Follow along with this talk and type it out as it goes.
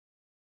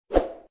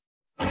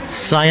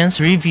Science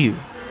Review,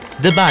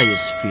 the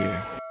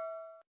Biosphere.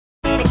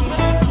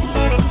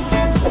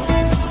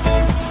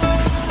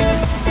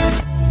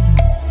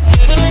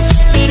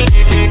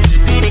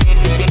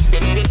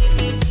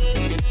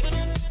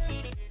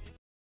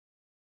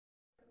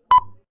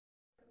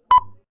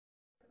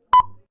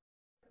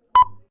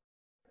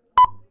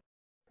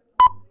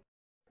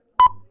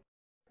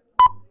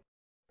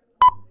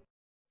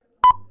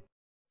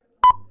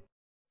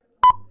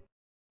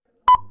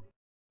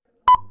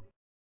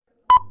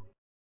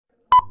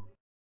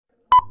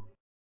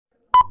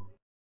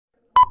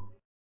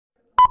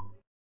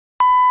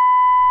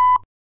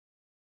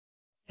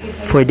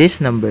 For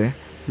this number,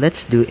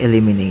 let's do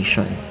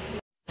elimination.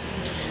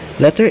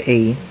 Letter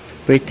A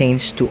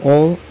pertains to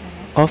all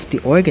of the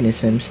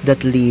organisms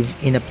that live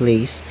in a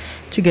place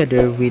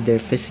together with their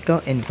physical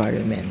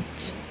environment.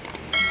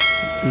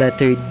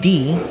 Letter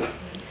D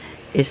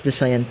is the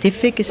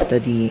scientific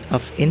study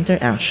of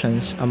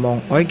interactions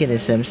among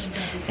organisms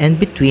and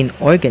between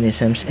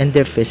organisms and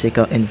their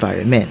physical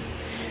environment.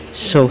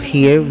 So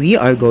here we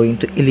are going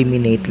to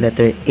eliminate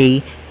letter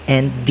A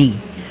and D.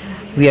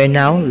 We are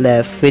now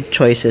left with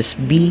choices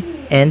B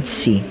and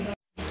C.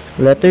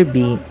 Letter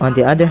B, on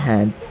the other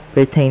hand,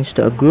 pertains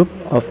to a group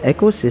of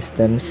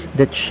ecosystems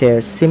that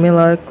share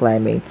similar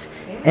climates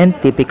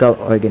and typical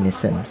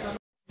organisms.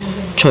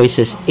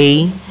 Choices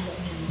A,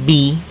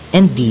 B,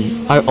 and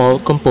D are all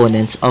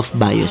components of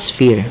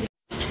biosphere.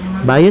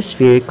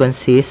 Biosphere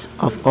consists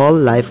of all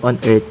life on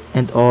Earth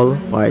and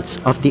all parts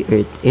of the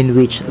Earth in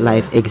which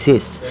life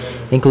exists,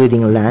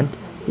 including land,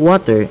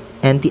 water,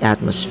 and the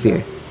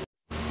atmosphere.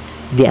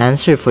 The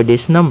answer for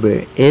this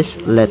number is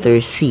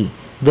letter C,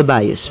 the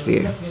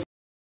biosphere.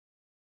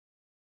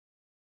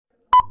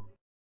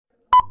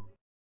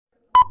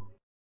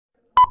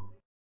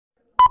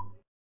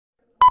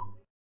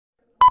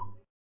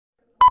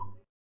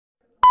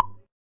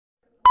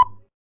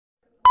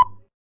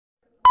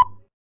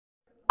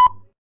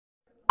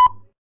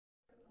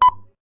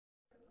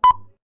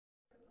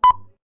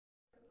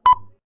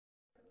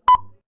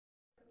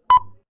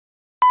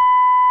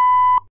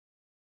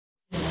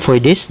 For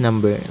this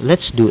number,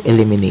 let's do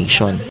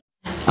elimination.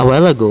 A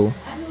while ago,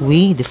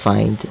 we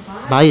defined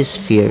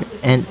biosphere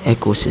and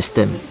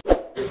ecosystem.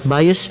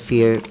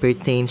 Biosphere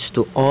pertains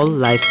to all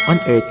life on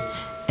Earth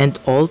and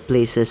all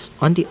places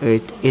on the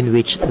Earth in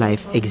which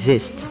life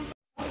exists,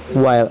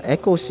 while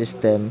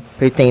ecosystem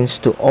pertains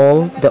to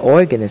all the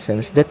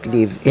organisms that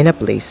live in a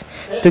place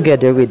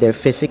together with their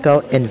physical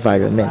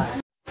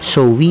environment.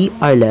 So we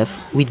are left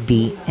with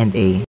B and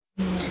A.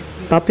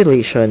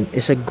 Population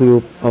is a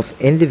group of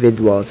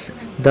individuals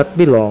that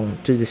belong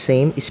to the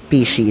same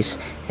species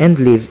and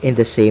live in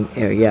the same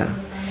area,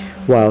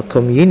 while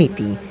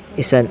community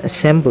is an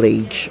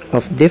assemblage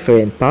of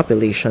different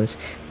populations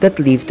that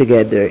live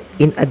together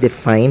in a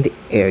defined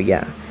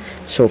area.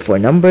 So for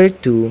number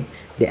 2,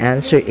 the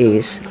answer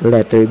is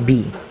letter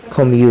B,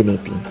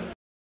 community.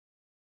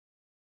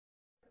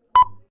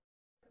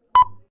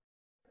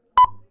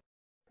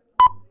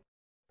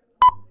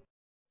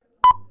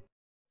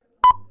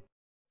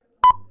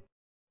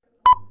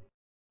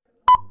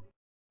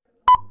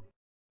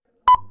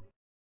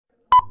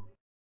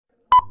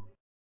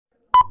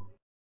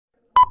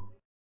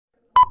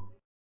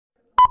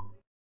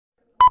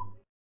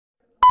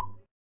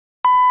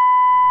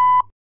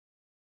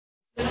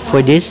 For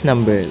this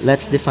number,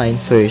 let's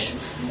define first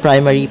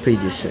primary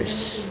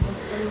producers.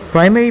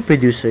 Primary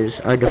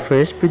producers are the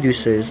first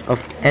producers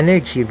of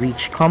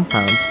energy-rich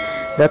compounds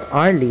that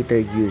are later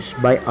used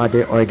by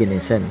other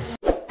organisms.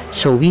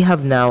 So we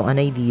have now an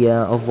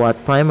idea of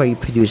what primary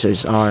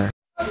producers are.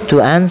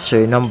 To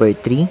answer number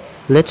 3,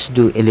 let's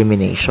do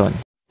elimination.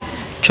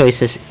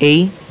 Choices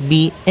A,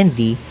 B, and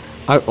D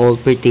are all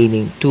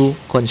pertaining to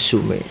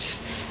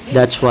consumers.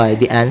 That's why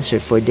the answer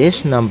for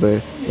this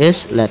number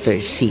is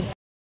letter C.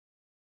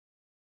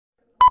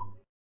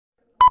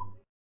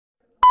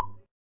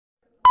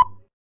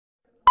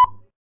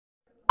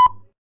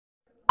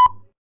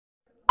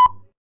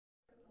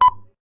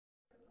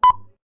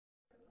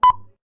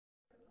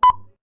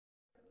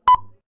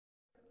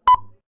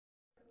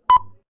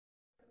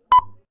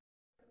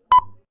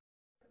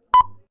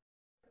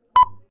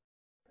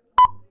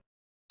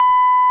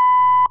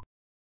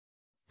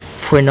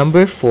 For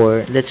number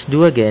 4, let's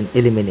do again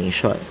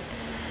elimination.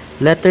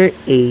 Letter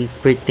A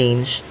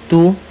pertains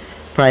to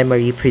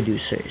primary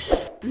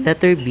producers.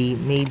 Letter B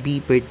may be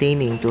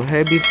pertaining to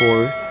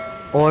herbivore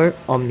or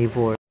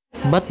omnivore,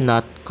 but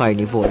not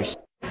carnivores.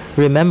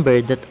 Remember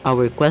that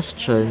our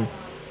question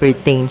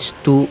pertains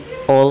to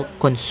all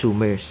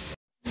consumers.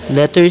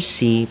 Letter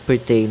C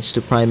pertains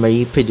to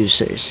primary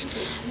producers.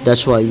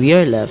 That's why we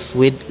are left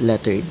with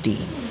letter D.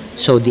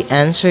 So the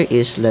answer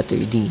is letter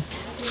D,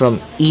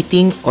 from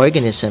eating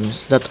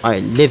organisms that are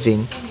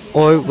living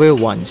or were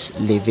once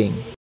living.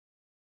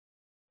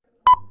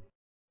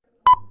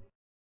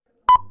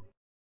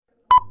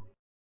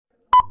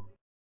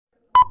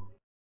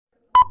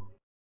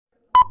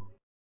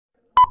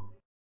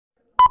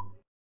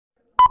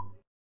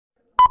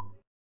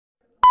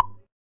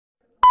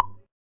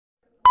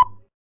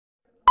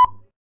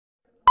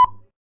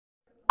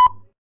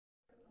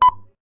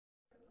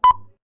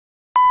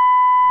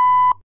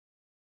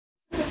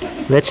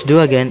 Let's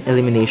do again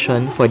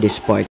elimination for this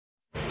part.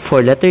 For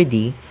letter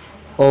D,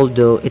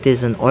 although it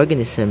is an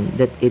organism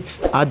that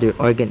eats other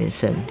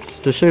organisms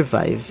to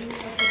survive,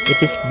 it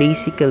is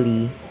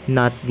basically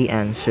not the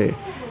answer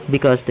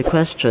because the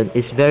question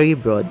is very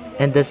broad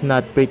and does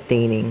not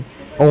pertaining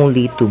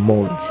only to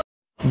molds.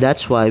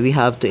 That's why we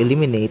have to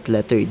eliminate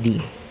letter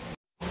D.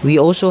 We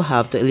also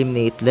have to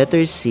eliminate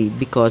letter C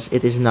because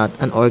it is not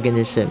an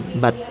organism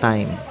but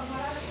time.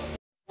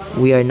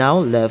 We are now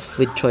left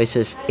with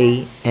choices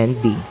A and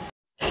B.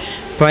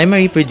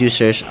 Primary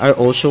producers are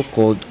also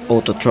called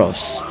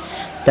autotrophs.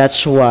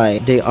 That's why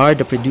they are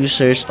the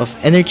producers of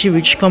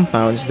energy-rich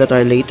compounds that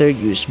are later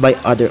used by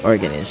other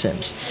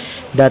organisms.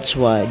 That's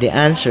why the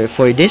answer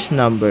for this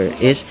number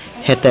is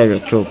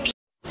heterotrophs.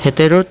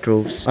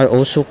 Heterotrophs are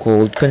also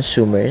called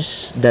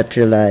consumers that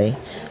rely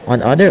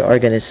on other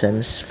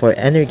organisms for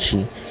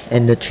energy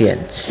and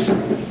nutrients.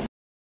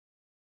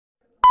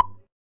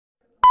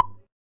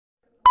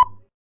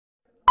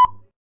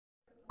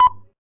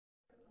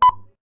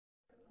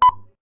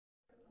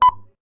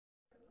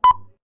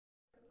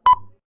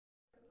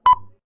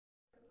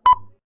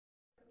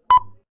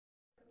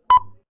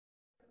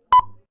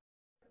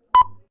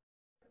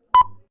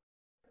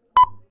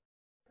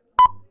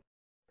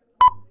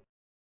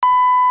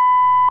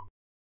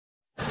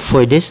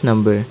 For this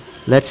number,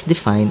 let's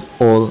define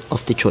all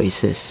of the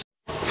choices.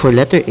 For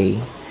letter A,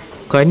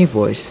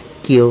 carnivores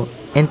kill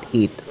and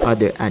eat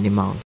other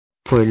animals.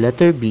 For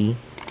letter B,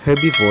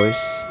 herbivores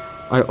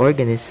are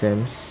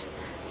organisms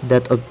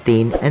that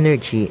obtain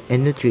energy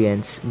and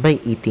nutrients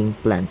by eating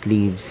plant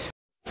leaves.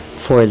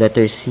 For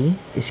letter C,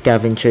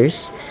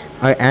 scavengers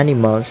are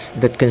animals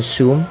that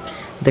consume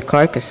the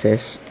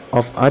carcasses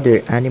of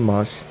other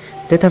animals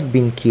that have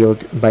been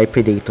killed by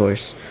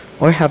predators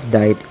or have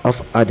died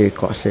of other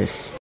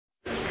causes.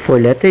 For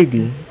letter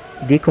D,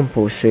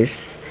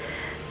 decomposers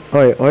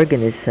are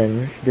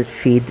organisms that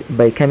feed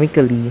by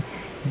chemically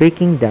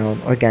breaking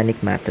down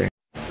organic matter,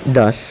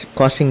 thus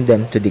causing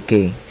them to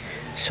decay.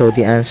 So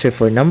the answer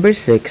for number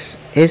 6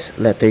 is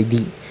letter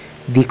D,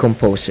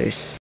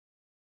 decomposers.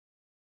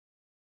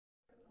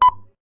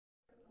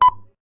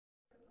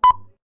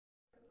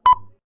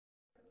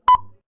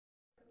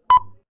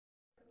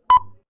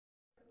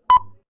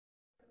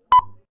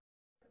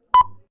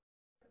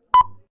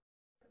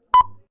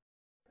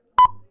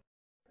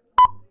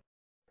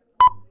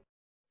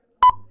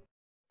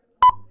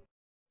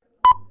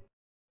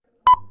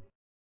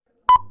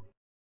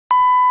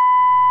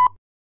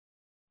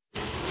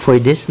 For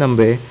this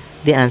number,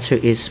 the answer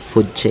is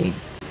food chain.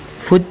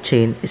 Food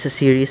chain is a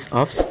series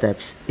of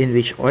steps in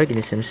which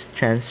organisms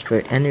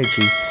transfer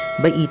energy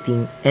by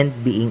eating and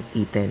being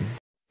eaten.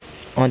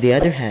 On the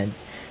other hand,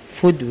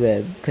 food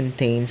web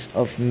contains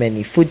of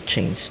many food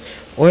chains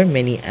or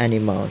many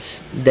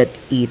animals that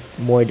eat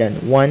more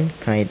than one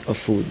kind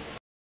of food.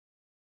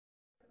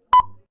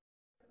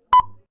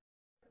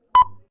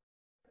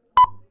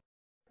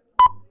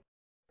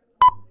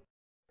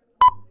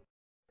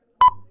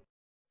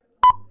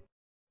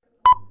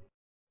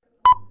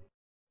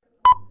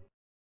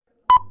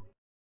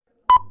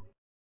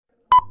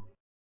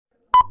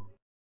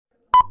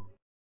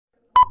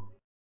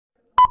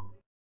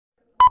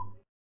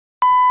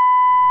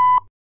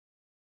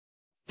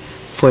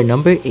 For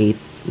number 8,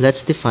 let's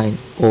define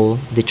all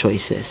the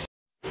choices.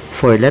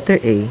 For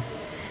letter A,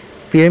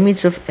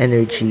 pyramids of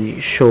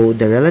energy show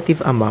the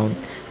relative amount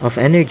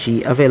of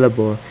energy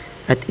available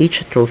at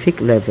each trophic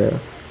level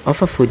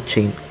of a food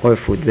chain or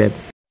food web.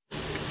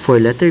 For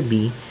letter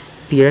B,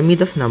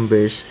 pyramid of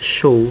numbers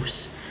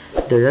shows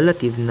the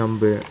relative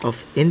number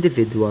of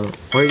individual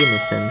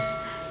organisms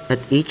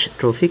at each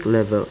trophic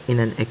level in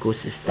an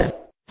ecosystem.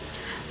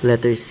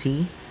 Letter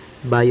C,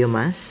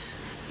 biomass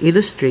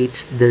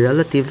illustrates the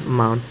relative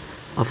amount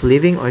of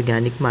living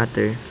organic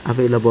matter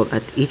available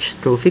at each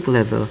trophic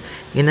level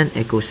in an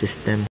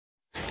ecosystem.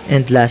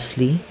 And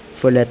lastly,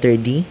 for letter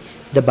D,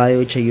 the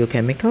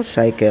biogeochemical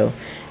cycle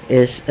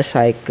is a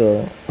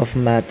cycle of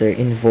matter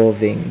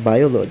involving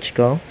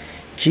biological,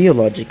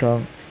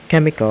 geological,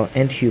 chemical,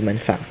 and human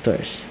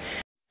factors.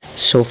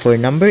 So for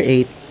number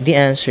 8, the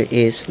answer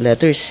is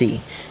letter C,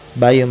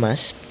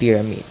 biomass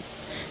pyramid,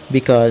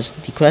 because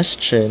the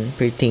question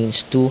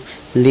pertains to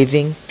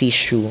living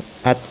tissue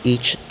at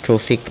each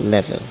trophic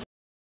level.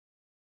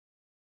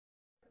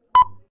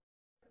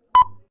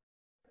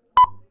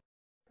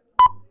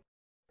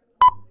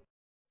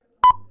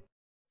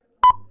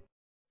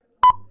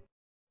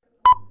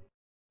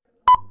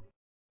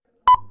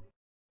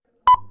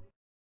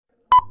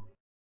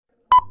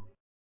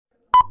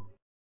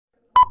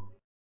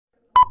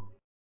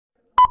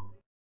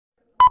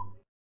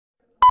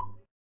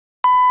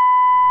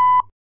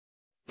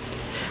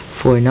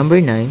 For number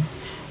 9,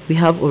 we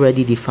have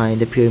already defined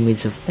the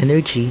pyramids of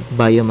energy,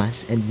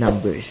 biomass, and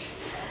numbers.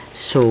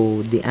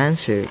 So the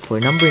answer for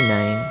number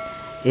 9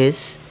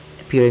 is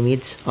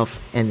pyramids of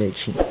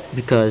energy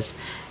because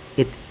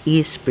it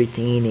is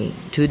pertaining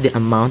to the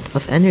amount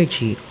of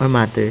energy or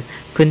matter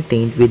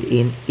contained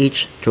within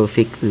each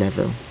trophic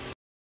level.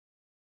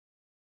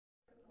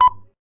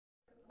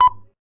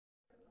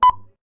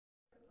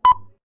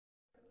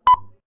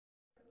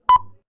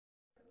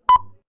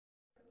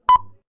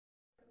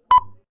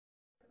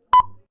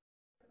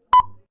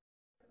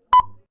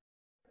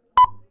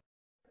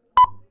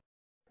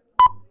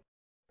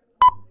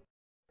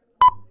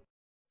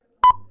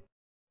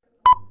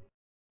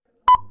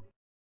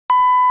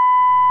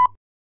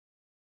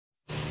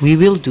 We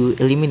will do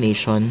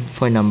elimination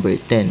for number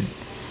 10.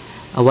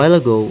 A while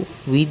ago,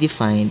 we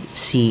defined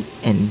C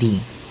and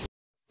D.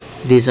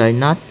 These are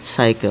not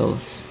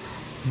cycles,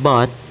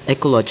 but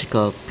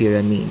ecological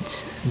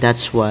pyramids.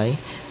 That's why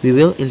we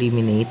will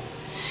eliminate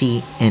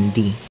C and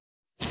D.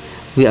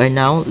 We are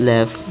now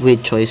left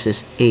with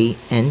choices A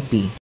and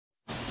B.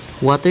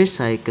 Water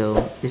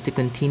cycle is the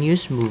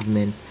continuous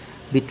movement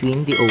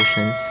between the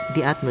oceans,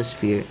 the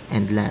atmosphere,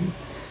 and land,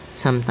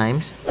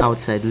 sometimes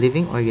outside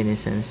living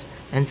organisms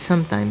and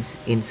sometimes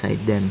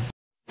inside them.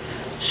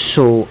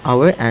 So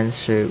our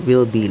answer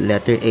will be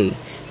letter A,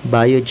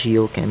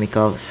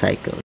 biogeochemical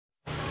cycle.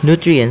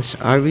 Nutrients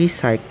are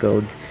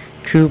recycled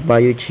through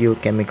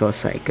biogeochemical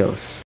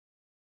cycles.